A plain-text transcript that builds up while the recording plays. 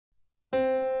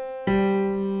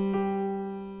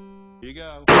Here you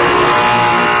go.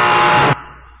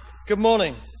 Good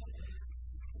morning.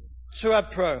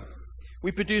 TrueAdPro.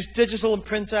 We produce digital and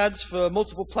print ads for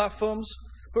multiple platforms,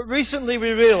 but recently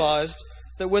we realized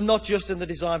that we're not just in the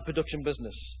design production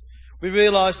business. We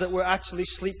realized that we're actually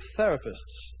sleep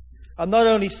therapists. And not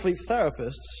only sleep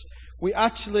therapists, we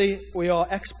are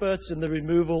experts in the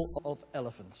removal of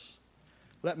elephants.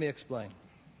 Let me explain.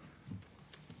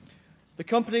 The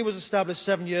company was established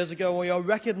 7 years ago, and we are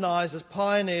recognized as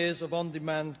pioneers of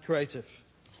on-demand creative.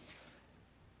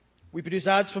 We produce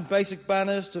ads from basic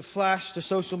banners to flash to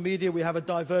social media. We have a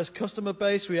diverse customer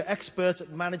base. We are experts at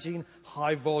managing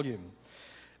high volume.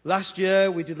 Last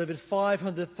year, we delivered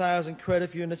 500,000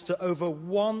 creative units to over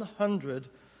 100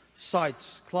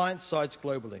 sites, client sites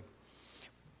globally.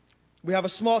 We have a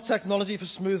smart technology for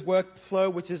smooth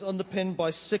workflow, which is underpinned by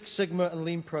Six Sigma and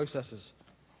lean processes.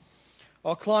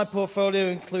 Our client portfolio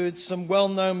includes some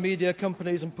well-known media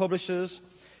companies and publishers,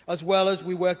 as well as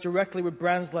we work directly with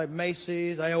brands like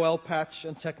Macy's, AOL Patch,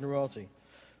 and Technorati.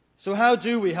 So how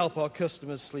do we help our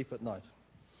customers sleep at night?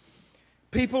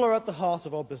 People are at the heart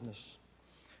of our business.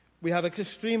 We have an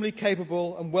extremely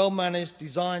capable and well-managed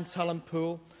design talent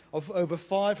pool of over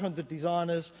 500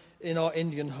 designers in our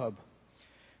Indian hub.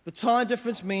 The time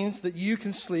difference means that you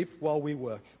can sleep while we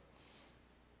work.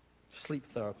 Sleep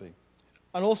therapy.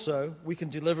 And also, we can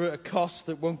deliver at a cost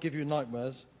that won't give you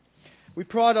nightmares. We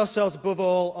pride ourselves above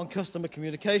all on customer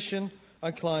communication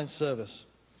and client service.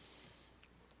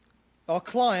 Our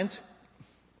client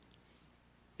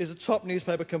is a top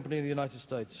newspaper company in the United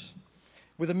States,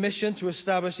 with a mission to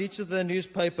establish each of their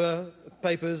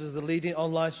papers as the leading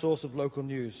online source of local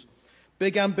news.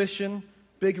 Big ambition,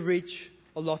 big reach,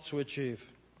 a lot to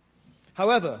achieve.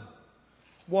 However,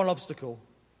 one obstacle: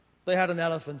 they had an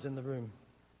elephant in the room.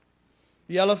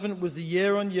 The elephant was the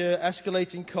year-on-year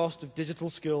escalating cost of digital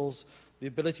skills, the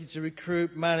ability to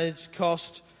recruit, manage,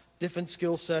 cost, different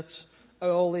skill sets,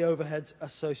 all the overheads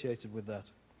associated with that,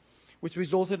 which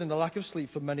resulted in a lack of sleep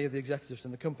for many of the executives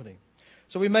in the company.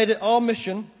 So we made it our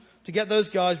mission to get those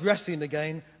guys resting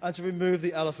again and to remove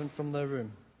the elephant from their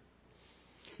room.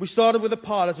 We started with a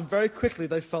pilot, and very quickly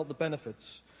they felt the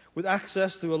benefits. With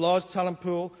access to a large talent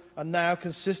pool and now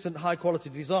consistent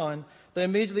high-quality design, they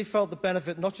immediately felt the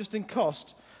benefit not just in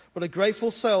cost, but a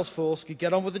grateful sales force could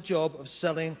get on with the job of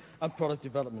selling and product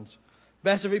development.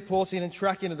 Better reporting and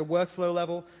tracking at a workflow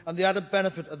level, and the added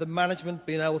benefit of the management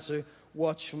being able to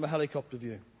watch from a helicopter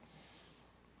view.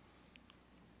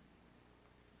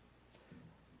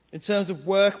 In terms of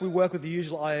work, we work with the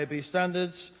usual IAB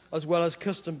standards, as well as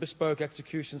custom bespoke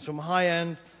executions from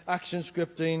high-end action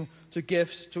scripting to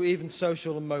GIFs to even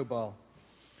social and mobile.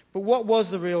 But what were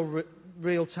the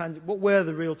real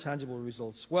tangible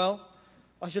results? Well,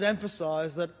 I should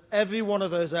emphasize that every one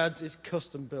of those ads is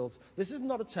custom built. This is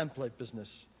not a template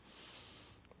business.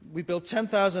 We built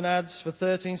 10,000 ads for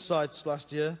 13 sites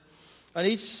last year, and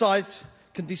each site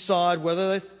can decide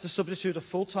whether to substitute a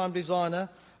full-time designer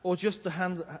or just give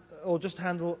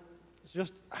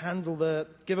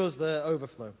us their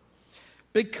overflow.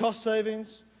 Big cost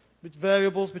savings, with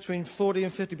variables between 40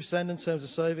 and 50% in terms of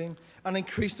saving, and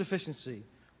increased efficiency.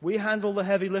 We handle the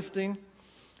heavy lifting,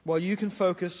 while you can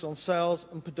focus on sales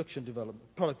and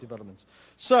product development.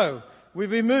 So, we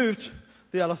removed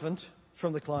the elephant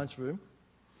from the client's room.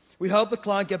 We help the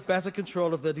client get better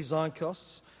control of their design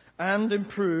costs and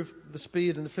improve the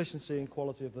speed and efficiency and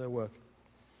quality of their work.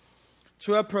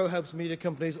 TrueAdPro helps media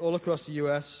companies all across the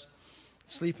US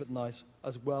sleep at night,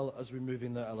 as well as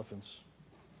removing their elephants.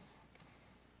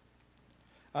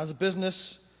 As a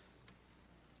business,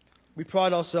 we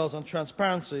pride ourselves on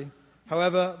transparency.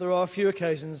 However, there are a few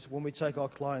occasions when we take our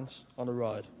clients on a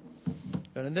ride.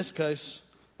 And in this case,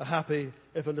 a happy,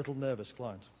 if a little nervous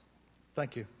client.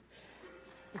 Thank you.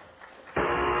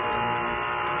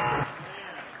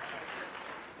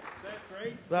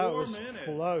 That was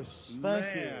close.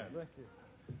 Thank you.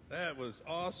 That was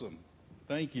awesome.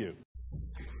 Thank you.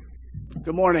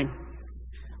 Good morning.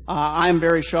 I'm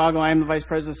Barry Shago. I'm the Vice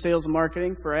President of Sales and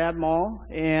Marketing for Admall.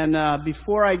 And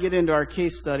before I get into our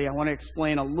case study, I want to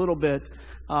explain a little bit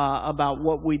about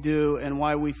what we do and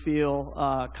why we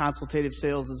feel consultative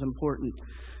sales is important.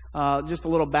 Just a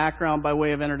little background by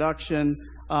way of introduction.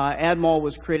 Admall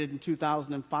was created in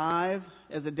 2005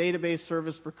 as a database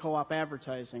service for co-op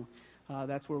advertising.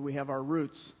 That's where we have our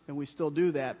roots, and we still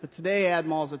do that. But today,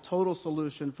 Admall is a total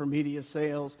solution for media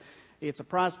sales. It's a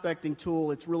prospecting tool.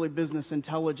 It's really business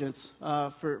intelligence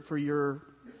for your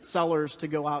sellers to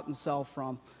go out and sell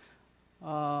from.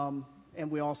 and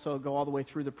we also go all the way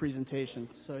through the presentation,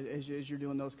 so as you're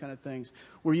doing those kind of things.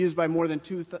 We're used by more than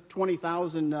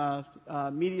 20,000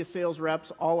 media sales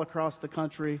reps all across the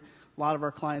country. A lot of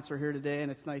our clients are here today,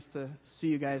 and it's nice to see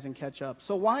you guys and catch up.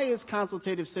 So why is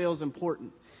consultative sales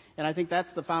important? And I think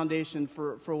that's the foundation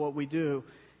for what we do.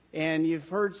 And you've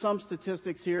heard some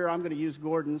statistics here. I'm going to use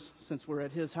Gordon's since we're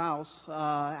at his house.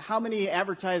 How many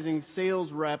advertising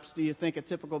sales reps do you think a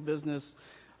typical business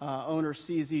owner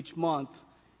sees each month?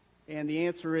 And the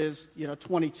answer is,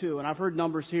 22. And I've heard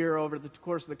numbers here over the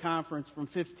course of the conference from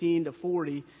 15 to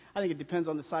 40. I think it depends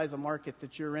on the size of market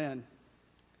that you're in.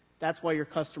 That's why your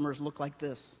customers look like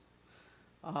this.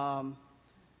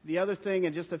 The other thing,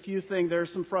 and just a few things,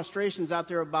 there's some frustrations out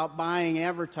there about buying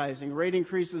advertising. Rate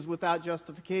increases without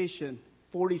justification,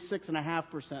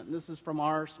 46.5%. And this is from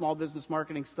our small business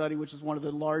marketing study, which is one of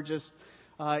the largest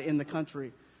in the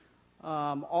country.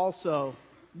 Also,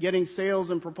 getting sales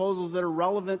and proposals that are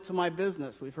relevant to my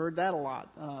business. We've heard that a lot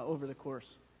over the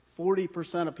course.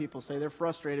 40% of people say they're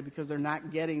frustrated because they're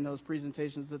not getting those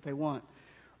presentations that they want.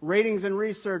 Ratings and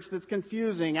research that's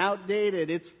confusing,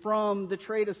 outdated. It's from the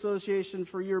Trade Association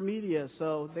for Your Media,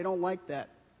 so they don't like that,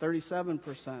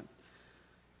 37%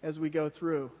 as we go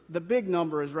through. The big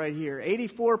number is right here.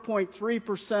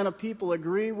 84.3% of people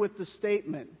agree with the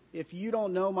statement, if you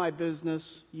don't know my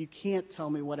business, you can't tell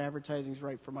me what advertising is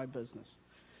right for my business.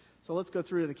 So let's go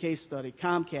through the case study.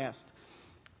 Comcast.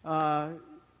 A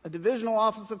divisional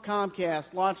office of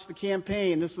Comcast launched the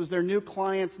campaign. This was their New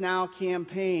Clients Now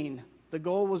campaign. The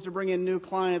goal was to bring in new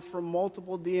clients from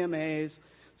multiple DMAs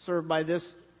served by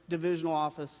this divisional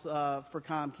office for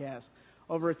Comcast.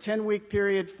 Over a 10-week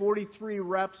period, 43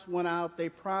 reps went out. They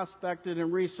prospected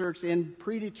and researched in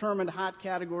predetermined hot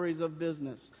categories of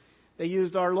business. They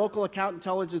used our local account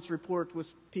intelligence report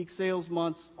with peak sales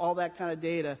months, all that kind of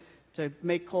data, to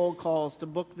make cold calls, to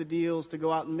book the deals, to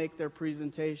go out and make their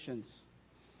presentations.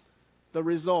 The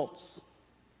results.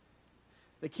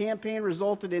 The campaign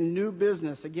resulted in new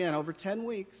business, again, over 10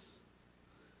 weeks,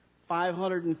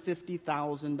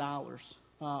 $550,000,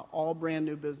 all brand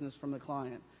new business from the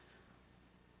client.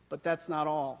 But that's not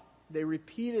all. They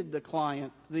repeated the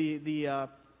client, the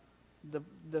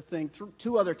thing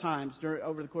two other times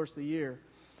over the course of the year.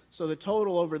 So the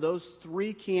total over those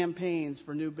 3 campaigns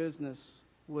for new business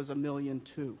was $1.2 million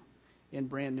in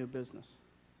brand new business.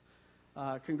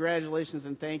 Congratulations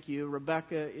and thank you.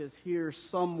 Rebecca is here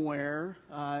somewhere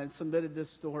and submitted this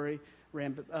story.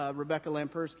 Rebecca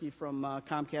Lampersky from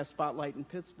Comcast Spotlight in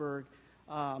Pittsburgh.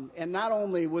 And not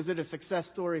only was it a success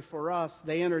story for us,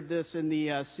 they entered this in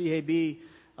the CAB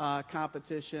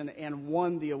competition and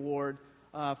won the award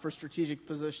for strategic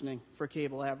positioning for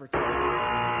cable advertising. All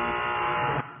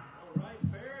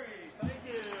right, Barry, thank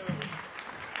you.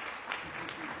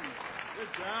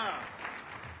 Good job.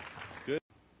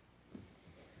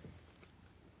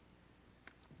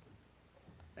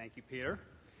 Thank you, Peter.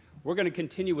 We're going to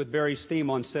continue with Barry's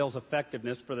theme on sales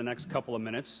effectiveness for the next couple of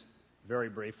minutes, very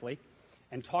briefly,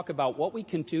 and talk about what we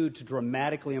can do to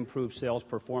dramatically improve sales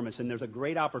performance. And there's a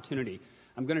great opportunity.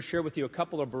 I'm going to share with you a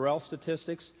couple of Borrell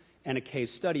statistics and a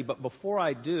case study. But before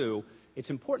I do,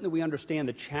 it's important that we understand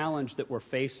the challenge that we're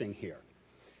facing here.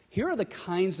 Here are the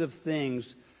kinds of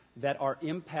things that are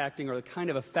impacting or the kind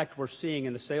of effect we're seeing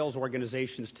in the sales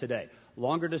organizations today.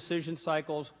 Longer decision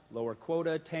cycles, lower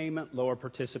quota attainment, lower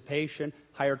participation,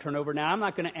 higher turnover. Now, I'm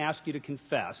not going to ask you to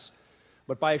confess,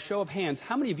 but by a show of hands,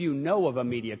 how many of you know of a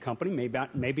media company,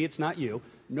 maybe it's not you,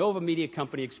 know of a media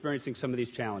company experiencing some of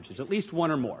these challenges? At least one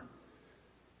or more.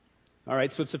 All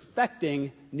right, so it's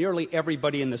affecting nearly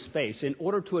everybody in the space. In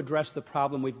order to address the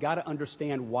problem, we've got to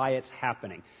understand why it's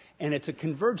happening. And it's a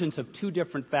convergence of 2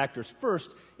 different factors.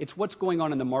 First, it's what's going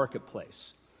on in the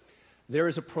marketplace. There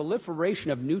is a proliferation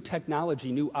of new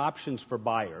technology, new options for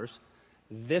buyers.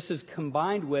 This is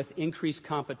combined with increased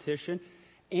competition,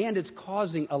 and it's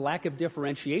causing a lack of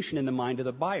differentiation in the mind of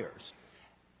the buyers.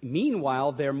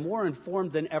 Meanwhile, they're more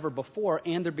informed than ever before,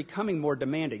 and they're becoming more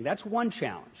demanding. That's one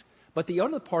challenge. But the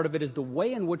other part of it is the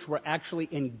way in which we're actually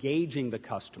engaging the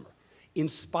customer. In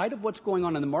spite of what's going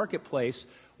on in the marketplace,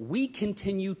 we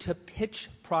continue to pitch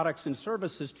products and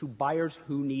services to buyers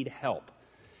who need help,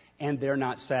 and they're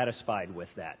not satisfied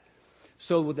with that.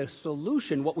 So with the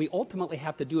solution, what we ultimately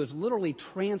have to do is literally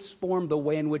transform the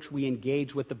way in which we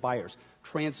engage with the buyers,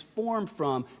 transform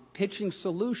from pitching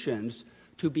solutions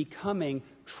to becoming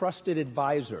trusted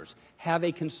advisors, have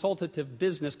a consultative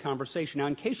business conversation. Now,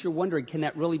 in case you're wondering, can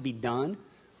that really be done?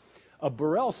 A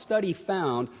Borrell study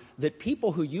found that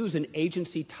people who use an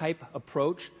agency-type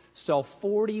approach sell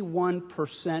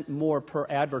 41% more per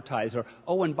advertiser.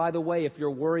 Oh, and by the way, if you're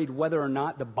worried whether or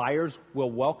not the buyers will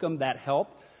welcome that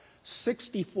help,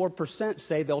 64%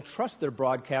 say they'll trust their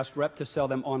broadcast rep to sell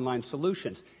them online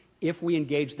solutions if we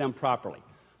engage them properly.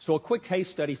 So a quick case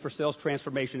study for sales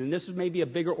transformation, and this is maybe a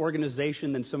bigger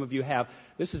organization than some of you have.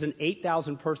 This is an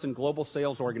 8,000-person global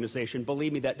sales organization.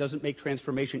 Believe me, that doesn't make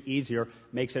transformation easier,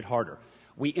 makes it harder.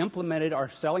 We implemented our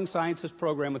Selling Sciences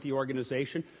program with the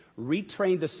organization,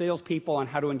 retrained the salespeople on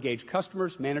how to engage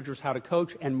customers, managers how to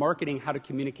coach, and marketing how to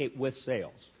communicate with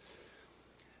sales.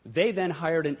 They then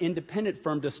hired an independent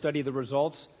firm to study the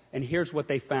results, and here's what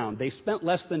they found. They spent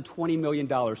less than $20 million,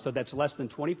 so that's less than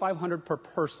 $2,500 per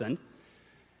person.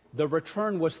 The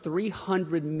return was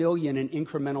 $300 million in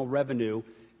incremental revenue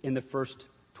in the first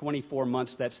 24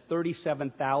 months. That's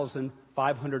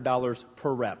 $37,500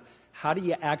 per rep. How do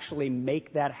you actually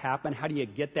make that happen? How do you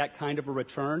get that kind of a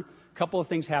return? A couple of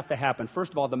things have to happen.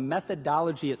 First of all, the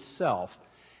methodology itself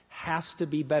has to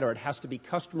be better. It has to be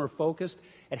customer-focused.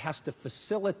 It has to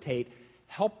facilitate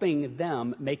helping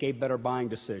them make a better buying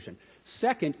decision.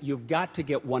 Second, you've got to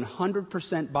get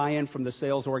 100% buy-in from the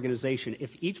sales organization.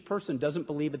 If each person doesn't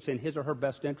believe it's in his or her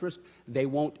best interest, they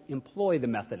won't employ the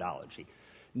methodology.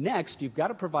 Next, you've got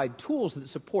to provide tools that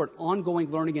support ongoing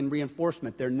learning and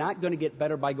reinforcement. They're not going to get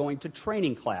better by going to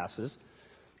training classes.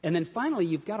 And then finally,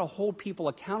 you've got to hold people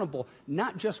accountable,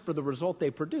 not just for the result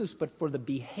they produce, but for the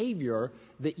behavior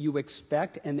that you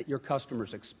expect and that your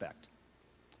customers expect.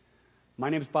 My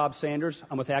name is Bob Sanders.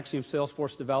 I'm with Axiom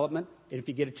Salesforce Development. And if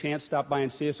you get a chance, stop by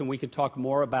and see us, and we can talk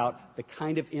more about the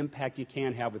kind of impact you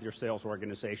can have with your sales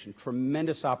organization.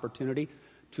 Tremendous opportunity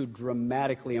to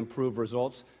dramatically improve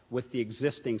results with the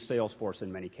existing sales force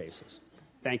in many cases.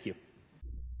 Thank you.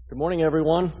 Good morning,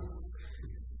 everyone.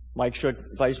 Mike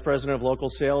Shook, Vice President of Local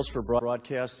Sales for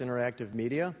Broadcast Interactive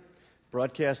Media.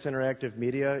 Broadcast Interactive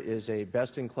Media is a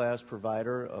best-in-class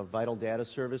provider of vital data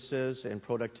services and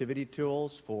productivity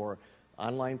tools for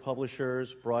online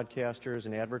publishers, broadcasters,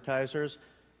 and advertisers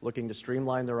looking to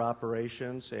streamline their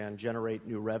operations and generate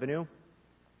new revenue.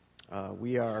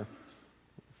 We are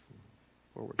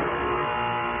forward.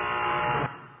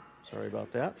 Sorry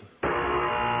about that.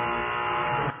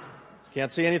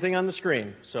 Can't see anything on the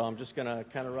screen, so I'm just going to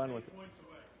kind of run with it.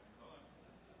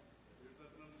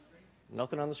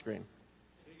 Nothing on the screen.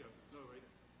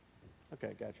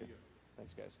 Okay, gotcha.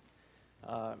 Thanks, guys.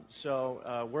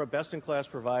 We're a best-in-class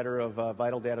provider of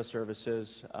vital data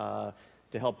services to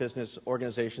help business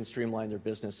organizations streamline their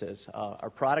businesses. Our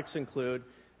products include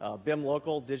BIM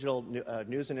Local, Digital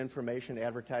News and Information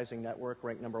Advertising Network,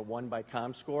 ranked #1 by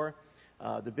ComScore.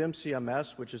 The BIM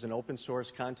CMS, which is an open-source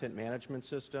content management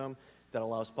system that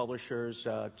allows publishers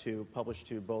to publish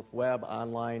to both web,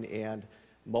 online, and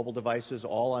mobile devices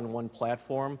all on one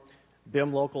platform.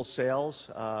 BIM Local Sales,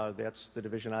 that's the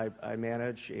division I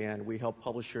manage, and we help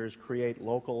publishers create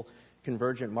local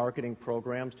convergent marketing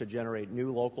programs to generate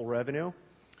new local revenue.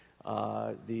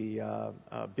 The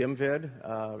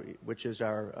BIMVid, which is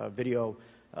our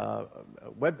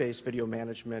web-based video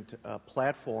management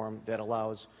platform that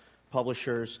allows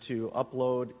publishers to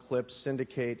upload, clip,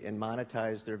 syndicate, and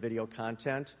monetize their video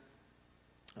content.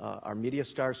 Our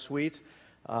MediaStar Suite,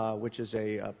 which is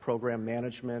a program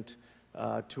management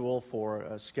tool for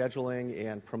scheduling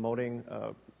and promoting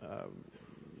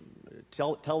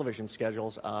television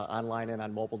schedules online and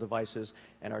on mobile devices,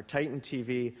 and our Titan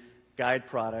TV guide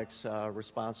products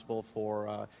responsible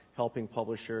for helping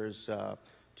publishers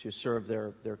to serve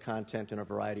their content in a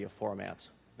variety of formats.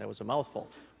 That was a mouthful.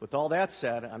 With all that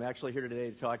said, I'm actually here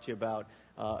today to talk to you about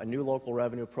a new local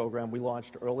revenue program we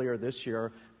launched earlier this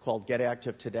year called Get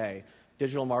Active Today.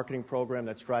 Digital marketing program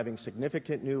that's driving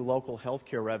significant new local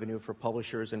healthcare revenue for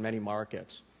publishers in many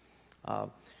markets.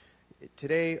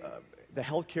 Today, the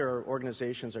healthcare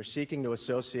organizations are seeking to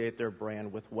associate their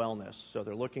brand with wellness. So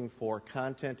they're looking for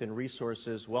content and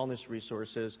resources, wellness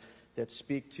resources, that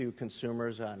speak to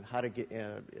consumers on how to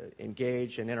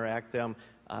engage and interact them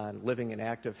on living an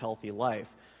active, healthy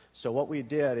life. So what we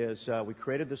did is we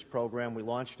created this program. We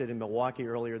launched it in Milwaukee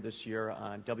earlier this year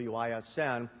on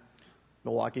WISN,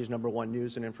 Milwaukee's #1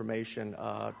 news and information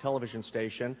television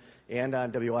station, and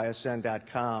on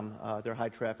WISN.com, their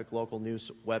high-traffic local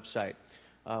news website.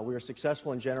 We were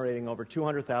successful in generating over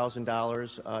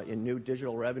 $200,000 in new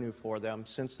digital revenue for them.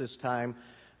 Since this time,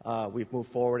 we've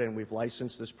moved forward and we've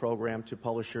licensed this program to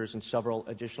publishers in several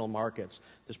additional markets.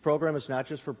 This program is not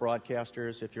just for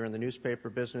broadcasters. If you're in the newspaper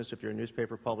business, if you're a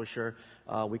newspaper publisher,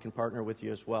 we can partner with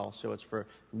you as well. So it's for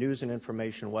news and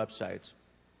information websites.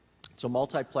 It's a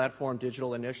multi-platform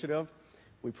digital initiative.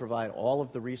 We provide all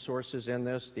of the resources in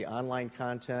this, the online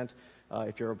content.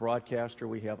 If you're a broadcaster,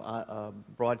 we have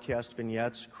broadcast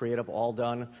vignettes, creative, all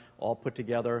done, all put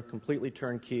together, completely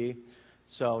turnkey.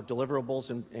 So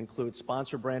deliverables include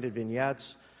sponsor-branded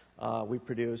vignettes, We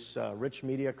produce rich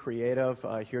media creative.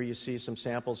 Here you see some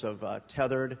samples of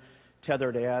tethered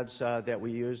ads that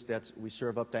we use that we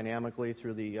serve up dynamically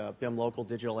through the BIM Local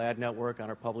Digital Ad Network on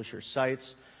our publisher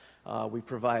sites. We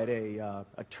provide a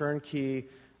turnkey,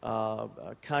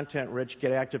 content-rich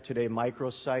Get Active Today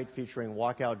microsite featuring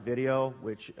walkout video,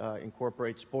 which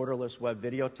incorporates borderless web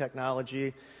video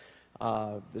technology.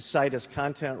 The site is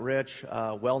content-rich,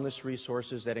 wellness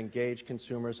resources that engage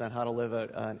consumers on how to live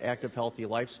an active, healthy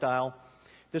lifestyle.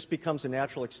 This becomes a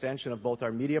natural extension of both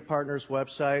our media partners'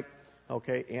 website,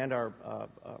 okay, and our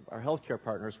healthcare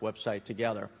partners' website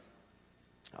together.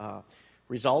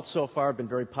 Results so far have been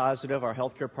very positive. Our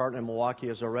healthcare partner in Milwaukee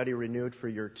is already renewed for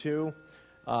year 2.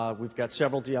 We've got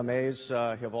several DMAs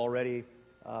have already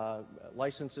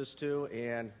licenses to,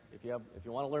 and if you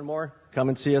want to learn more, come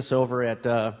and see us over at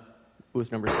booth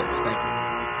number 6. Thank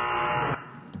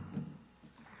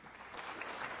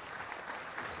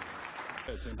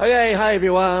you. Okay, hi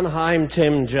everyone. I'm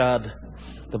Tim Judd,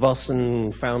 the boss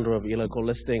and founder of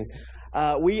Elocallisting.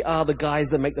 We are the guys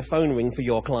that make the phone ring for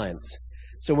your clients.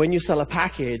 So when you sell a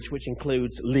package, which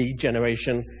includes lead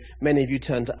generation, many of you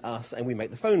turn to us and we make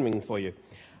the phone ring for you.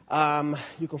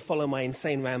 You can follow my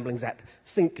insane ramblings at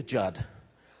ThinkJudd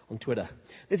on Twitter.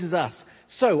 This is us.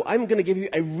 So I'm going to give you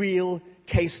a real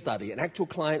case study, an actual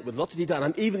client with lots of detail, and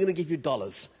I'm even going to give you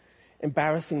dollars.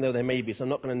 Embarrassing though they may be, so I'm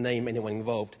not going to name anyone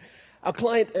involved. Our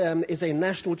client is a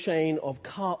national chain of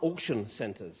car auction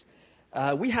centers.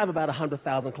 We have about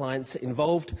 100,000 clients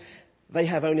involved. They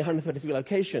have only 133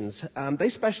 locations. They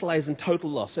specialize in total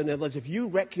loss. So in other words, if you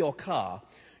wreck your car,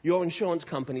 your insurance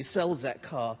company sells that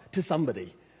car to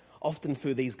somebody, often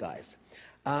through these guys.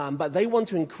 But they want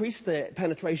to increase their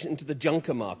penetration into the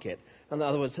junker market. In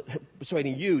other words,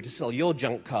 persuading you to sell your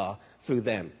junk car through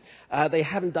them. They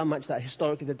haven't done much of that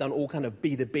historically. They've done all kind of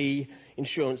B2B,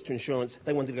 insurance to insurance.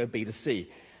 They want to go B2C.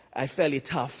 A fairly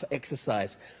tough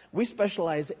exercise. We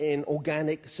specialize in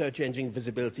organic search engine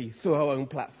visibility through our own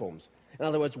platforms. In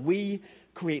other words, we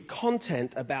create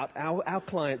content about our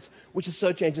clients, which the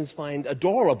search engines find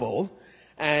adorable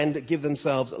and give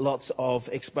themselves lots of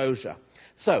exposure.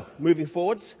 So, moving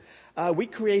forwards, we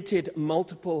created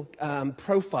multiple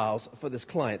profiles for this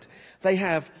client. They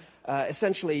have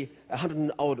essentially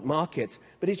 100-odd markets,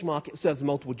 but each market serves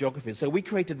multiple geographies. So we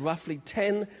created roughly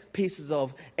 10 pieces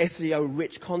of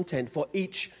SEO-rich content for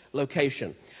each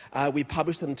location. We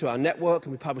publish them to our network,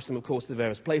 and we publish them, of course, to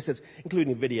various places,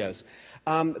 including videos.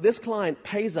 This client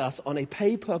pays us on a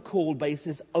pay-per-call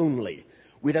basis only.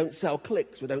 We don't sell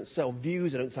clicks, we don't sell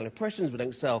views, we don't sell impressions, we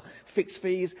don't sell fixed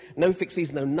fees, no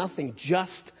nothing,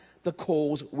 just the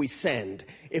calls we send.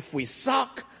 If we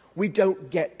suck, we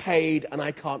don't get paid, and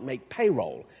I can't make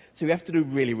payroll. So we have to do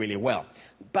really, really well.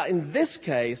 But in this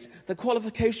case, the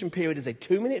qualification period is a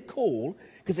 2-minute call,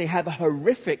 because they have a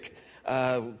horrific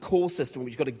call system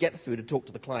which you've got to get through to talk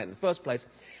to the client in the first place,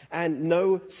 and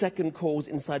no second calls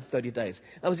inside 30 days.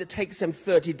 In other words, it takes them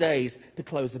 30 days to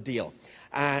close a deal.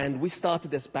 And we started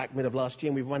this back mid of last year,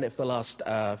 and we've run it for the last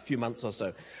few months or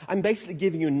so. I'm basically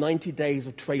giving you 90 days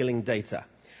of trailing data.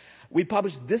 We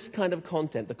publish this kind of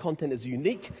content. The content is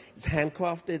unique, it's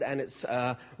handcrafted, and it's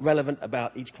relevant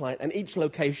about each client and each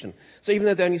location. So even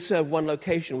though they only serve one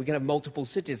location, we can have multiple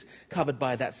cities covered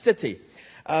by that city.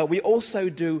 We also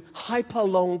do hyper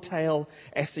long tail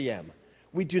SEM.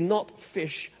 We do not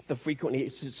fish the frequently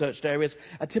searched areas.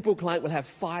 A typical client will have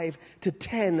 5,000 to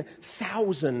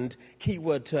 10,000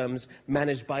 keyword terms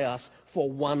managed by us for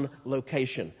one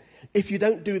location. If you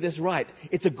don't do this right,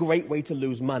 it's a great way to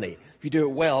lose money. If you do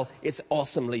it well, it's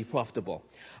awesomely profitable.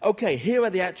 Okay, here are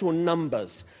the actual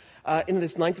numbers. In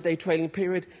this 90-day trading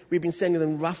period, we've been sending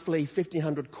them roughly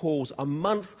 1,500 calls a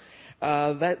month.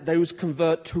 Those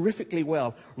convert terrifically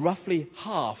well. Roughly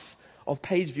half of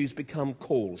page views become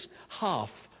calls.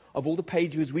 Half of all the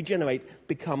page views we generate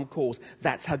become calls.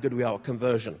 That's how good we are at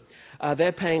conversion.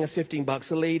 They're paying us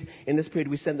 $15 a lead. In this period,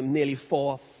 we sent them nearly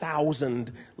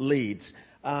 4,000 leads.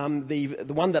 The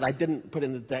one that I didn't put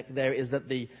in the deck there is that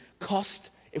the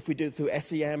cost, if we do it through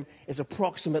SEM, is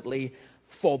approximately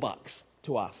 $4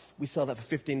 to us. We sell that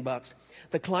for $15.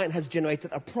 The client has generated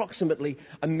approximately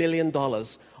 $1 million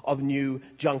of new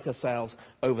junker sales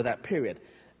over that period.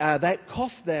 That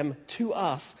cost them, to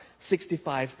us,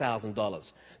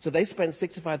 $65,000. So they spent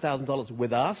 $65,000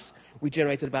 with us. We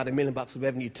generated about $1 million of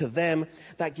revenue to them.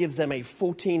 That gives them a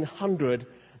 1,400%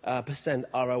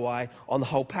 ROI on the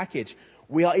whole package.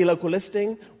 We are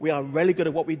Elocallisting. We are really good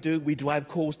at what we do. We drive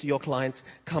calls to your clients.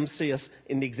 Come see us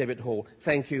in the exhibit hall.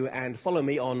 Thank you, and follow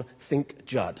me on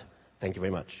ThinkJudd. Thank you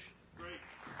very much. Great.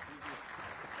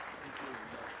 Thank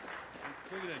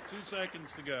you. Look at that, 2 seconds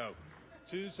to go.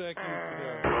 2 seconds to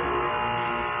go.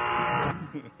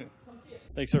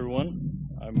 Thanks, everyone.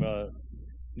 I'm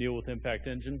Neil with Impact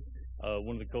Engine,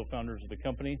 one of the co-founders of the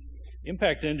company.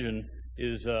 Impact Engine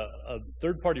is a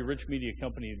third-party rich media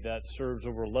company that serves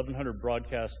over 1,100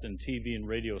 broadcast and TV and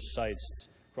radio sites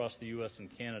across the U.S. and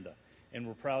Canada. And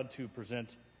we're proud to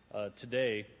present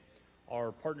today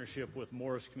our partnership with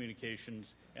Morris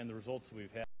Communications and the results that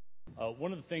we've had.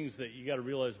 One of the things that you got to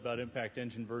realize about Impact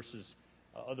Engine versus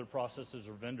other processors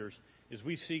or vendors is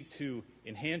we seek to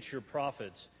enhance your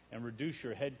profits and reduce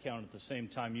your headcount at the same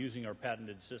time using our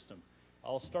patented system.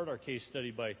 I'll start our case study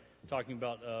by talking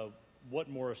about what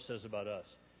Morris says about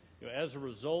us. As a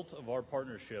result of our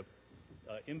partnership,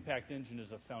 Impact Engine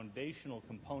is a foundational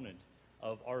component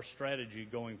of our strategy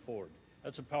going forward.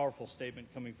 That's a powerful statement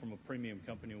coming from a premium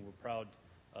company, and we're proud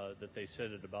that they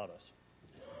said it about us.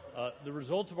 The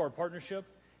result of our partnership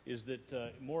is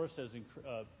that Morris has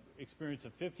experienced a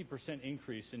 50%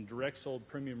 increase in direct sold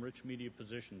premium rich media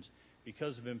positions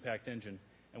because of Impact Engine,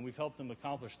 and we've helped them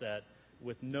accomplish that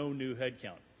with no new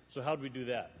headcount. So how do we do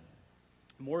that?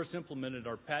 Morris implemented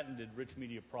our patented rich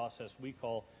media process we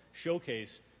call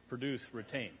Showcase, Produce,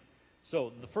 Retain.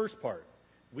 So the first part,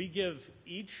 we give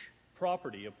each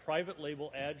property a private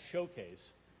label ad showcase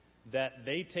that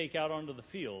they take out onto the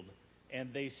field,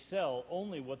 and they sell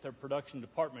only what their production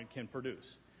department can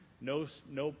produce. No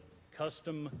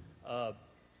custom,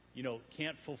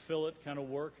 can't fulfill it kind of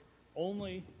work,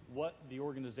 only what the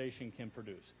organization can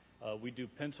produce. We do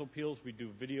pencil peels, we do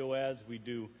video ads, we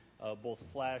do both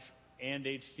Flash and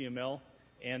HTML,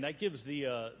 and that gives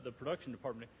the production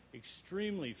department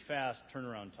extremely fast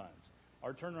turnaround times.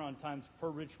 Our turnaround times per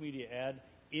rich media ad,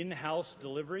 in-house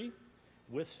delivery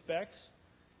with specs,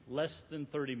 less than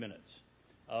 30 minutes.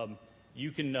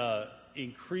 You can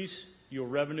increase your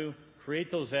revenue,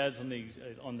 create those ads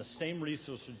on the same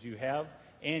resources you have,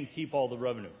 and keep all the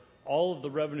revenue. All of the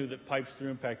revenue that pipes through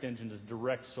Impact Engine is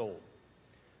direct sold.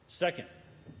 Second,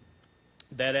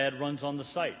 that ad runs on the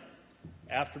site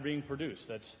after being produced.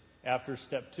 That's after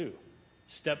step 2.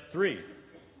 Step 3,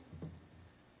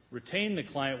 retain the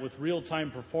client with real-time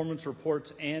performance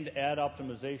reports and ad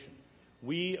optimization.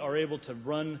 We are able to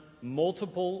run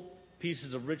multiple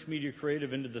pieces of rich media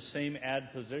creative into the same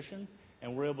ad position,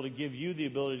 and we're able to give you the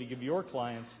ability to give your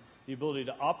clients the ability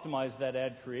to optimize that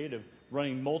ad creative,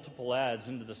 running multiple ads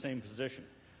into the same position.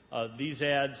 These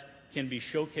ads can be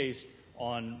showcased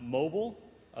on mobile,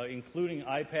 including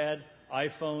iPad,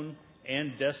 iPhone,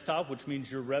 and desktop, which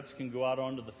means your reps can go out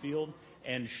onto the field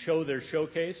and show their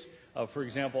showcase. For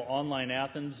example, Online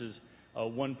Athens is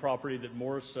one property that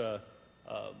Morris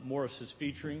is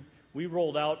featuring. We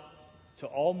rolled out to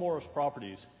all Morris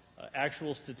properties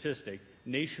actual statistic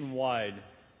nationwide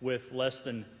with less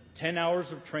than 10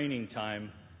 hours of training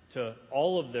time to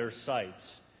all of their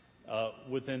sites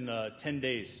within 10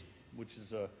 days, which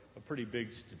is a pretty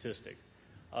big statistic.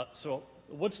 So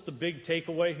what's the big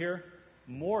takeaway here?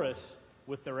 Morris,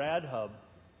 with their ad hub,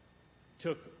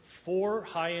 took 4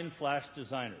 high-end Flash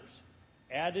designers,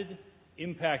 added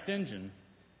Impact Engine,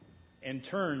 and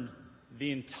turned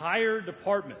the entire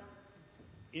department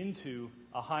into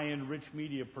a high-end rich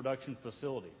media production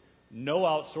facility. No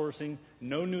outsourcing,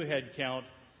 no new headcount,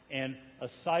 and a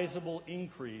sizable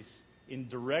increase in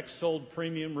direct sold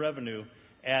premium revenue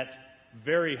at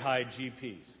very high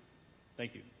GPs.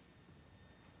 Thank you.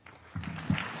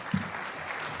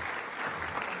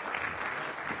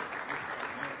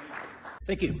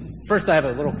 Thank you. First, I have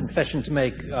a little confession to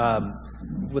make.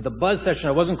 With the buzz session,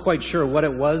 I wasn't quite sure what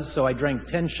it was, so I drank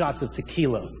 10 shots of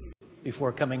tequila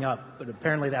before coming up, but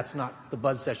apparently that's not the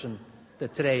buzz session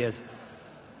that today is.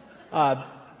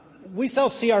 We sell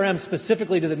CRM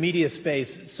specifically to the media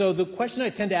space, so the question I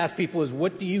tend to ask people is,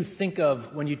 what do you think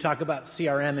of when you talk about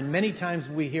CRM? And many times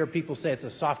we hear people say it's a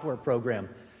software program.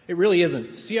 It really isn't.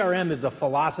 CRM is a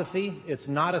philosophy. It's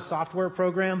not a software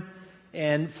program.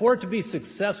 And for it to be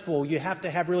successful, you have to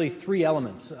have really 3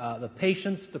 elements, the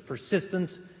patience, the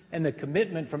persistence, and the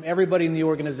commitment from everybody in the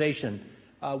organization.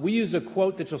 We use a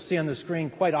quote that you'll see on the screen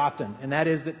quite often, and that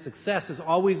is that success is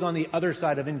always on the other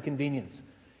side of inconvenience.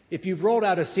 If you've rolled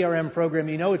out a CRM program,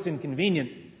 you know it's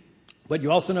inconvenient, but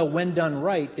you also know when done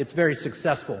right, it's very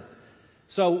successful.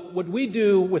 So what we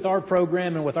do with our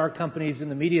program and with our companies in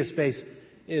the media space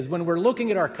is when we're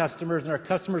looking at our customers and our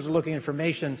customers are looking at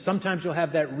information, sometimes you'll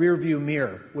have that rear view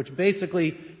mirror, which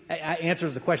basically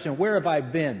answers the question, where have I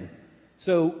been?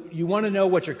 So you want to know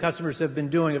what your customers have been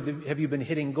doing. Have you been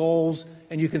hitting goals?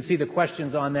 And you can see the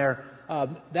questions on there.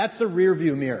 That's the rear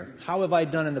view mirror. How have I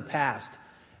done in the past?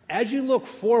 As you look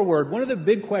forward, one of the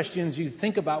big questions you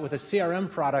think about with a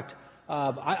CRM product,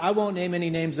 I won't name any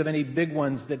names of any big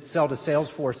ones that sell to sales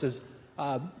forces,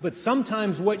 But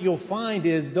sometimes what you'll find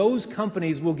is those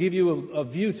companies will give you a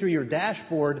view through your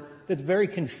dashboard that's very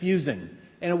confusing,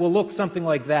 and it will look something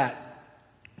like that.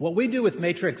 What we do with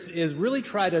Matrix is really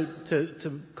try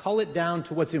to cull it down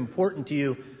to what's important to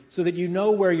you so that you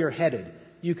know where you're headed.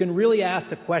 You can really ask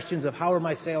the questions of how are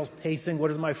my sales pacing, what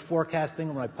does my forecasting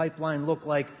or my pipeline look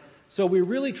like. So we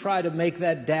really try to make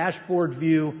that dashboard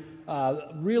view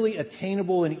really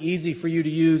attainable and easy for you to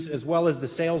use, as well as the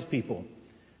salespeople.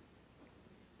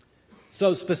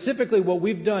 So specifically what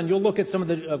we've done, you'll look at some of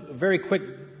the very quick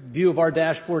view of our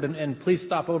dashboard, and please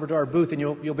stop over to our booth and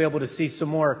you'll be able to see some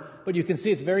more. But you can see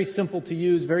it's very simple to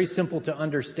use, very simple to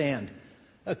understand.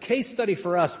 A case study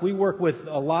for us, we work with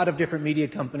a lot of different media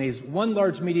companies. One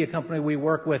large media company we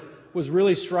work with was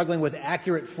really struggling with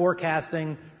accurate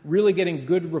forecasting, really getting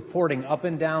good reporting up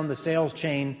and down the sales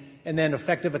chain, and then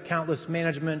effective account list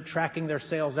management, tracking their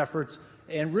sales efforts,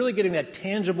 and really getting that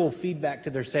tangible feedback to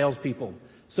their salespeople.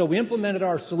 So we implemented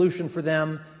our solution for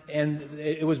them, and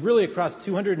it was really across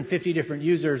 250 different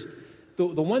users. The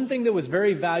one thing that was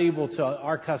very valuable to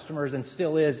our customers, and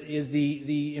still is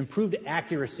the improved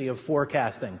accuracy of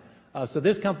forecasting. So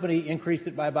this company increased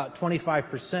it by about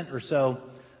 25% or so,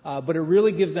 but it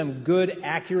really gives them good,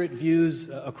 accurate views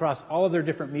across all of their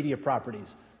different media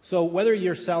properties. So whether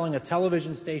you're selling a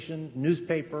television station,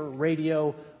 newspaper,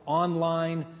 radio,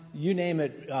 online, you name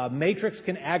it, Matrix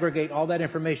can aggregate all that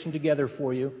information together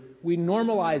for you. We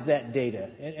normalize that data,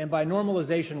 and by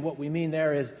normalization, what we mean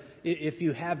there is if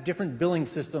you have different billing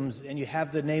systems and you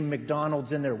have the name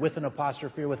McDonald's in there with an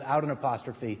apostrophe or without an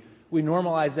apostrophe, we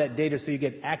normalize that data so you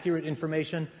get accurate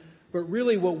information. But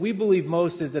really what we believe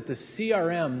most is that the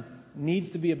CRM needs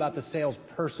to be about the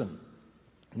salesperson,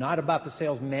 not about the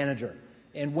sales manager.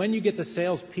 And when you get the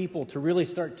salespeople to really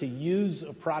start to use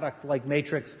a product like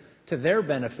Matrix to their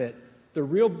benefit, the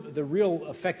real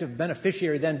effective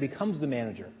beneficiary then becomes the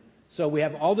manager. So we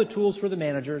have all the tools for the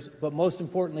managers, but most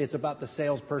importantly, it's about the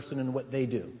salesperson and what they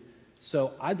do.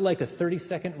 So I'd like a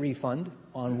 30-second refund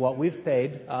on what we've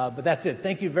paid, but that's it.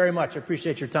 Thank you very much. I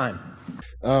appreciate your time.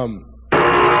 So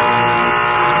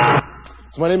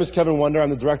my name is Kevin Wonder. I'm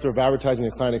the Director of Advertising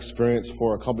and Client Experience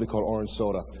for a company called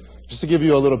OrangeSoda. Just to give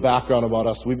you a little background about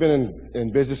us, we've been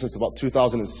in business since about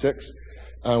 2006.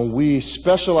 We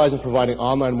specialize in providing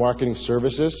online marketing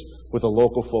services with a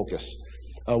local focus.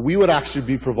 We would actually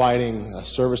be providing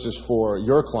services for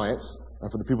your clients and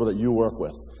for the people that you work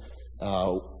with.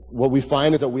 What we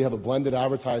find is that we have a blended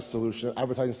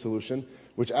advertising solution,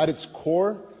 which at its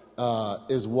core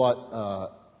is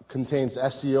what contains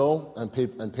SEO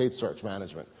and paid search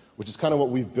management, which is kind of what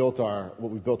we've built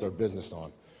our business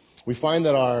on. We find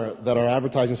that our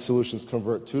advertising solutions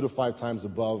convert 2 to 5 times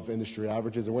above industry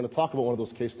averages, and we're going to talk about one of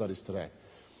those case studies today.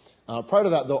 Prior to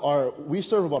that, though, we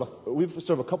serve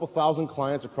a couple thousand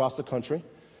clients across the country,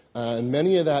 and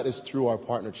many of that is through our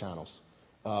partner channels.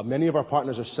 Many of our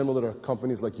partners are similar to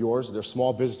companies like yours. They're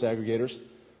small business aggregators,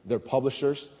 they're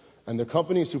publishers, and they're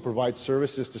companies who provide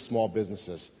services to small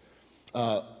businesses.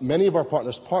 Many of our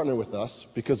partners partner with us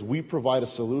because we provide a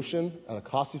solution in a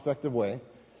cost-effective way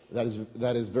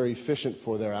that is very efficient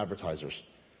for their advertisers.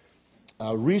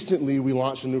 Recently, we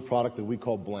launched a new product that we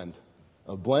call Blend.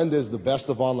 Blend is the best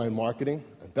of online marketing,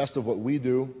 the best of what we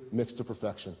do, mixed to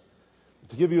perfection.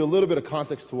 To give you a little bit of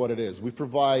context to what it is, we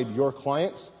provide your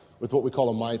clients with what we call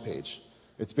a My Page.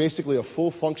 It's basically a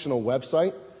full functional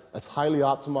website that's highly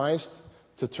optimized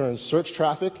to turn search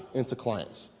traffic into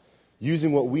clients.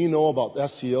 Using what we know about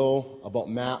SEO, about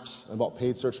maps, and about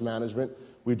paid search management,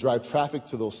 we drive traffic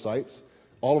to those sites.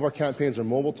 All of our campaigns are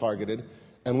mobile targeted,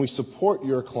 and we support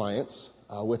your clients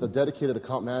with a dedicated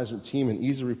account management team and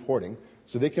easy reporting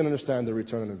so they can understand their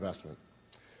return on investment.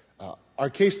 Our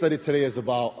case study today is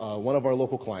about one of our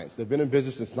local clients. They've been in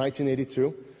business since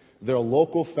 1982. They're a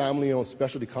local family-owned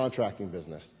specialty contracting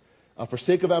business. For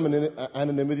sake of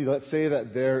anonymity, let's say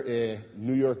that they're a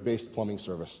New York-based plumbing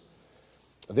service.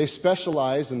 They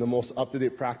specialize in the most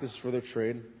up-to-date practices for their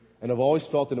trade and have always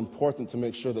felt it important to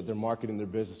make sure that they're marketing their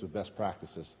business with best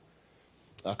practices.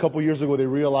 A couple years ago, they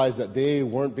realized that they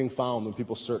weren't being found when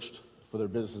people searched for their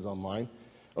businesses online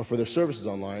or for their services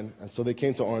online, and so they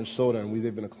came to OrangeSoda, and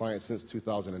they've been a client since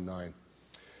 2009.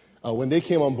 When they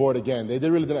came on board again, they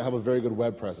really didn't have a very good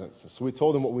web presence. So we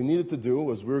told them what we needed to do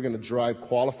was we were going to drive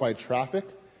qualified traffic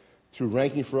through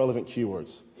ranking for relevant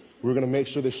keywords. We were going to make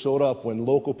sure they showed up when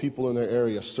local people in their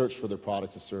area searched for their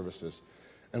products and services.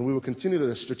 And we will continue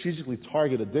to strategically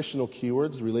target additional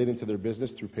keywords relating to their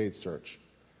business through paid search.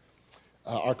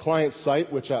 Our client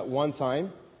site, which at one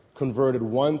time converted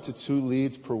 1 to 2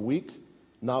 leads per week,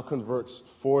 now converts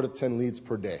 4 to 10 leads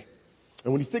per day.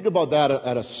 And when you think about that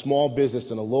at a small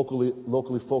business and a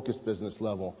locally focused business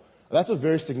level, that's a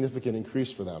very significant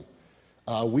increase for them.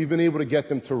 We've been able to get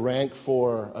them to rank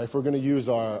for, if we're going to use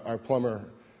our plumber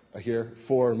here,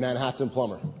 for Manhattan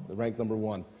Plumber, the rank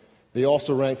 #1. They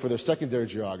also rank for their secondary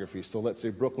geography, so let's say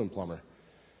Brooklyn Plumber.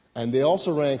 And they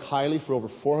also rank highly for over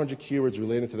 400 keywords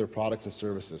related to their products and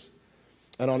services.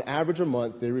 And on average a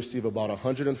month, they receive about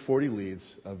 140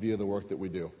 leads via the work that we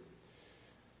do.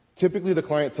 Typically, the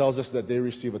client tells us that they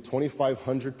receive a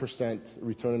 2,500%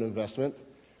 return on investment.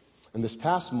 And this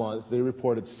past month, they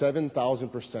reported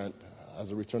 7,000%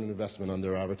 as a return on investment on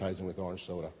their advertising with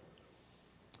OrangeSoda.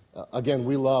 Again,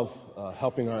 we love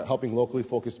helping locally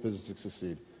focused businesses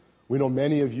succeed. We know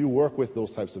many of you work with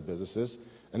those types of businesses,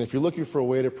 and if you're looking for a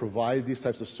way to provide these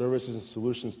types of services and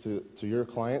solutions to your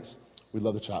clients, we'd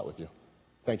love to chat with you.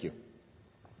 Thank you.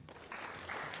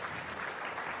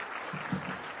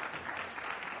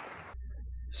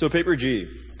 So PaperG,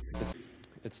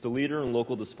 it's the leader in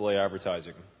local display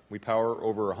advertising. We power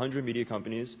over 100 media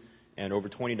companies and over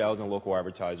 20,000 local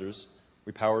advertisers.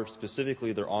 We power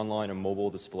specifically their online and mobile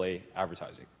display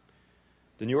advertising.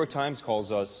 The New York Times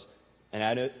calls us an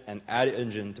ad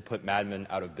engine to put madmen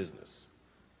out of business.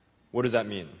 What does that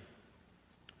mean?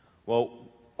 Well,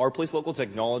 our Place Local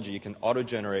technology can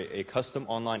auto-generate a custom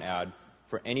online ad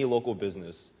for any local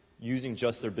business using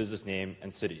just their business name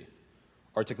and city.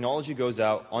 Our technology goes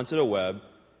out onto the web,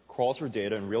 crawls for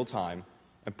data in real time,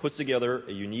 and puts together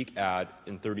a unique ad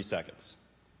in 30 seconds.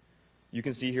 You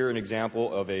can see here an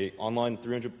example of an online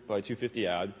 300 by 250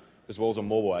 ad, as well as a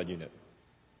mobile ad unit.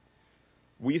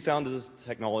 We found that this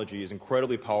technology is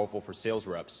incredibly powerful for sales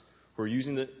reps who are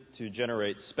using it to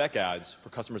generate spec ads for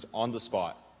customers on the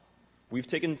spot. We've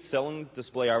taken selling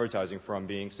display advertising from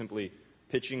being simply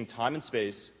pitching time and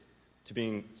space to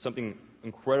being something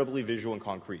incredibly visual and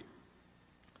concrete.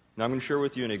 Now I'm going to share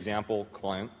with you an example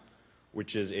client,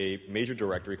 which is a major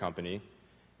directory company.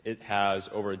 It has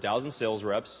over 1,000 sales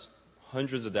reps,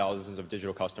 hundreds of thousands of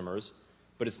digital customers,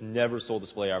 but it's never sold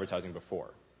display advertising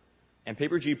before. And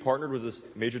PaperG partnered with this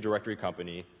major directory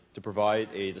company to provide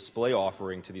a display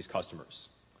offering to these customers.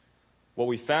 What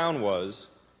we found was,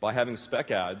 by having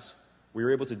spec ads, we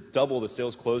were able to double the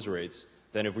sales close rates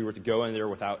than if we were to go in there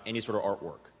without any sort of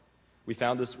artwork. We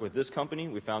found this with this company,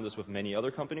 we found this with many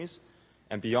other companies,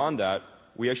 and beyond that,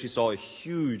 we actually saw a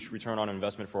huge return on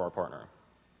investment for our partner,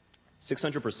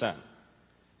 600%.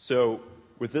 So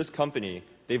with this company,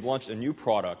 they've launched a new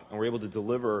product, and we're able to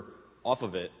deliver off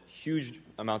of it huge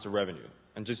amounts of revenue.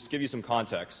 And just to give you some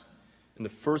context, in the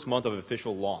first month of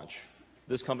official launch,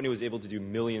 this company was able to do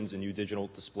millions in new digital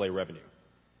display revenue.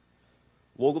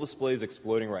 Local display is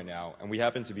exploding right now, and we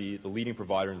happen to be the leading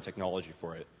provider in technology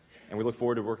for it. And we look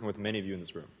forward to working with many of you in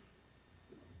this room.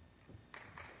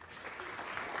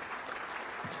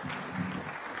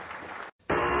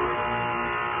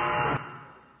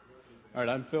 All right,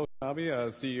 I'm Phil Knobby,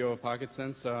 CEO of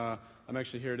PocketCents. I'm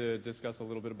actually here to discuss a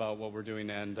little bit about what we're doing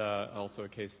and also a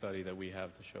case study that we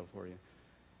have to show for you.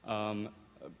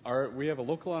 We have a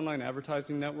local online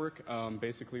advertising network.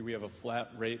 Basically, we have a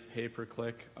flat rate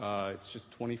pay-per-click. It's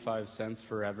just 25 cents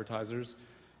for advertisers.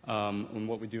 And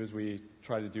what we do is we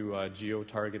try to do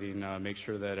geo-targeting, make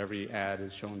sure that every ad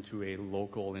is shown to a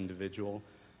local individual.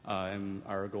 And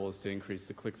our goal is to increase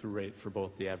the click-through rate for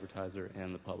both the advertiser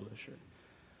and the publisher.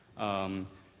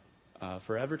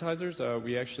 For advertisers,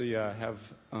 we actually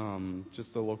have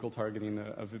just the local targeting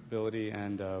ability,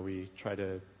 and we try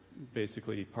to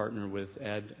basically partner with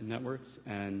ad networks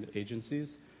and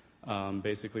agencies.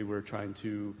 Basically, we're trying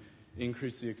to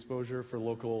increase the exposure for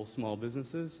local small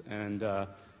businesses and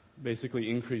basically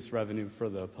increase revenue for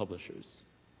the publishers.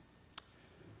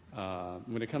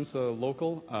 When it comes to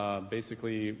local,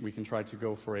 basically we can try to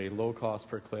go for a low cost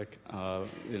per click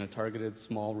in a targeted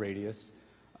small radius.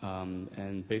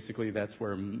 And basically that's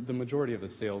where the majority of the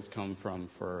sales come from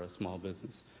for a small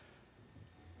business.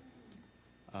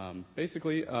 I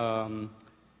actually kind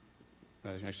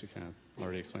of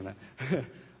already explained that.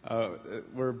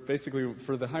 We're basically,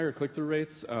 for the higher click-through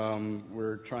rates,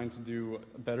 we're trying to do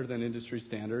better than industry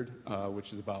standard,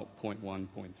 which is about 0.1,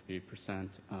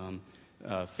 0.3%.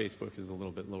 Facebook is a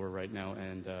little bit lower right now,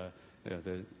 and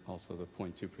also the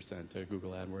 0.2%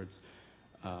 Google AdWords.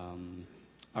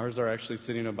 Ours are actually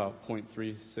sitting about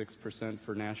 0.36%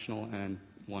 for national and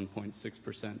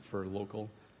 1.6% for local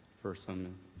for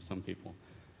some people.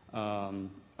 All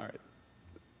right.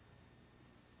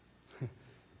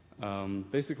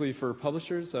 Basically, for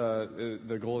publishers,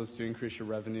 the goal is to increase your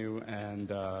revenue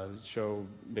and show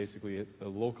basically the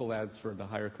local ads for the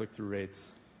higher click-through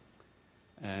rates.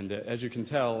 And as you can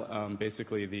tell,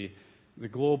 basically the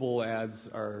global ads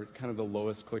are kind of the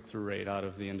lowest click-through rate out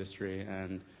of the industry,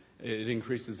 and it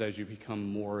increases as you become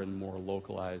more and more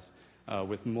localized,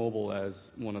 with mobile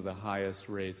as one of the highest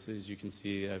rates. As you can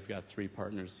see, I've got 3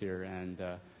 partners here, and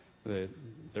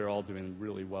they're all doing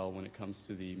really well when it comes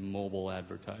to the mobile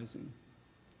advertising.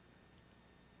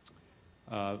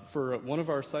 For one of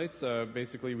our sites,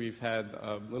 basically we've had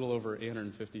a little over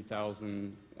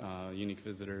 850,000 unique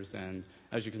visitors, and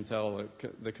as you can tell,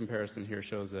 the comparison here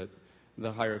shows that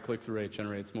the higher click-through rate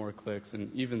generates more clicks, and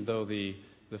even though the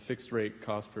fixed rate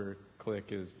cost per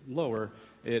click is lower,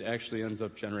 it actually ends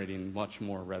up generating much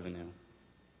more revenue.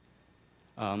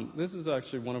 This is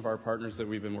actually one of our partners that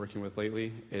we've been working with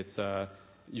lately. It's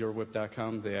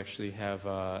yourwhip.com. They actually have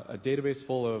a database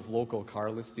full of local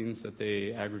car listings that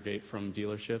they aggregate from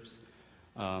dealerships.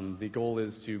 The goal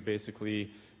is to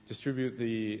basically distribute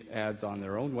the ads on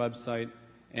their own website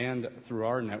and through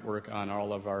our network on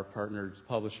all of our partners'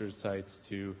 publishers' sites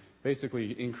to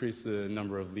basically increase the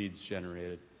number of leads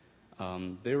generated.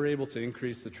 They were able to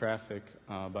increase the traffic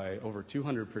by over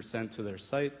 200% to their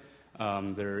site.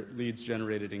 Their leads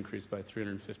generated increased by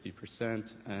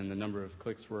 350%, and the number of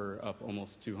clicks were up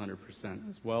almost 200%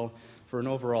 as well, for an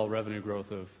overall revenue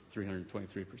growth of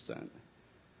 323%.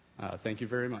 Thank you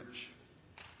very much.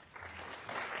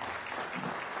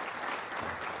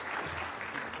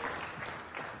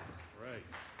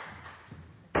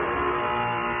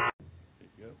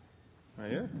 Right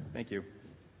here. Thank you.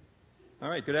 All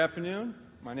right, good afternoon.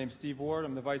 My name is Steve Ward.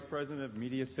 I'm the Vice President of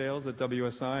Media Sales at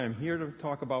WSI. I'm here to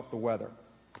talk about the weather.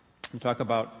 And talk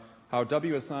about how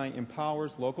WSI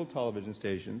empowers local television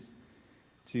stations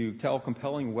to tell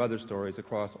compelling weather stories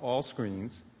across all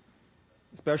screens,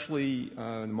 especially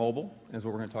mobile, is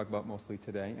what we're going to talk about mostly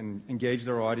today, and engage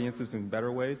their audiences in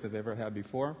better ways than they've ever had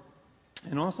before.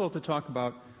 And also to talk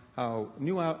about how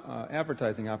new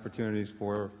advertising opportunities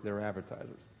for their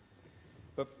advertisers.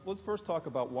 But let's first talk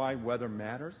about why weather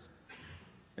matters.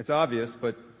 It's obvious,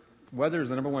 but weather is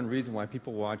the #1 reason why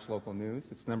people watch local news.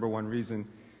 It's the #1 reason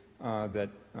that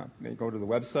they go to the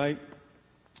website.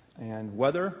 And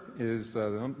weather is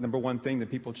the #1 thing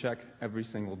that people check every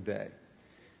single day.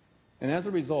 And as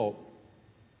a result,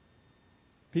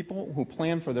 people who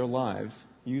plan for their lives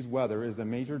use weather as a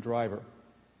major driver.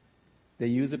 They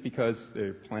use it because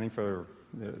they're planning for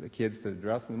the kids to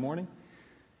dress in the morning.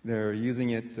 They're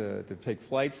using it to take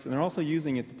flights, and they're also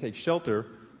using it to take shelter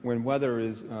when weather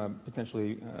is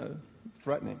potentially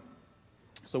threatening.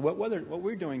 So what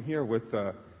we're doing here with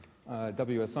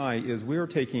WSI is we're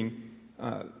taking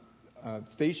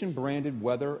station-branded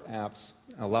weather apps,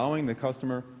 allowing the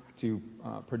customer to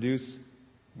produce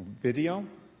video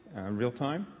in real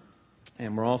time,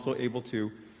 and we're also able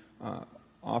to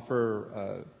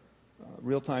offer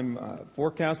real-time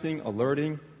forecasting,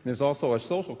 alerting. There's also a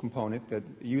social component that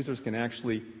users can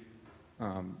actually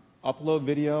upload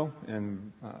video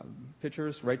and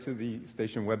pictures right to the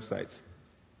station websites.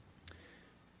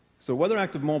 So Weather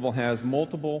Active Mobile has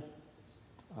multiple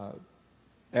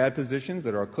ad positions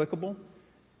that are clickable.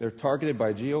 They're targeted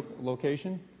by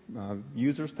geolocation.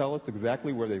 Users tell us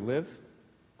exactly where they live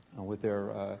with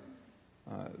their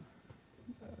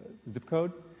zip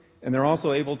code. And they're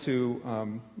also able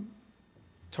to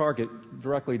target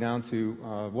directly down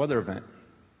to weather event.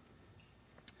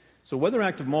 So Weather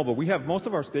Active Mobile, we have most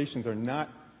of our stations are not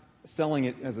selling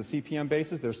it as a CPM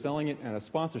basis, they're selling it at a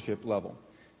sponsorship level.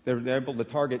 They're able to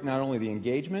target not only the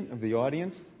engagement of the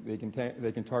audience, they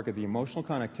can target the emotional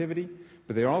connectivity,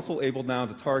 but they're also able now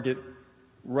to target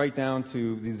right down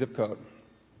to the zip code.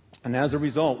 And as a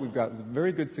result, we've got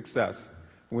very good success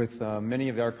with many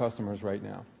of our customers right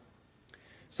now.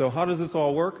 So how does this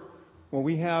all work? What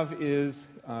we have is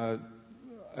an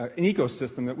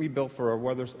ecosystem that we built for our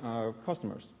weather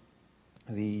customers.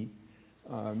 The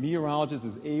meteorologist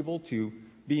is able to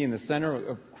be in the center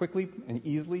of quickly and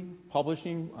easily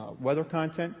publishing weather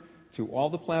content to all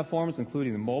the platforms,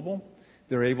 including the mobile.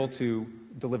 They're able to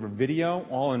deliver video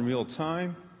all in real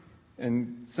time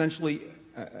and essentially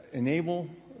enable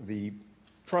the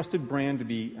trusted brand to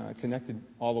be connected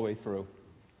all the way through.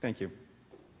 Thank you.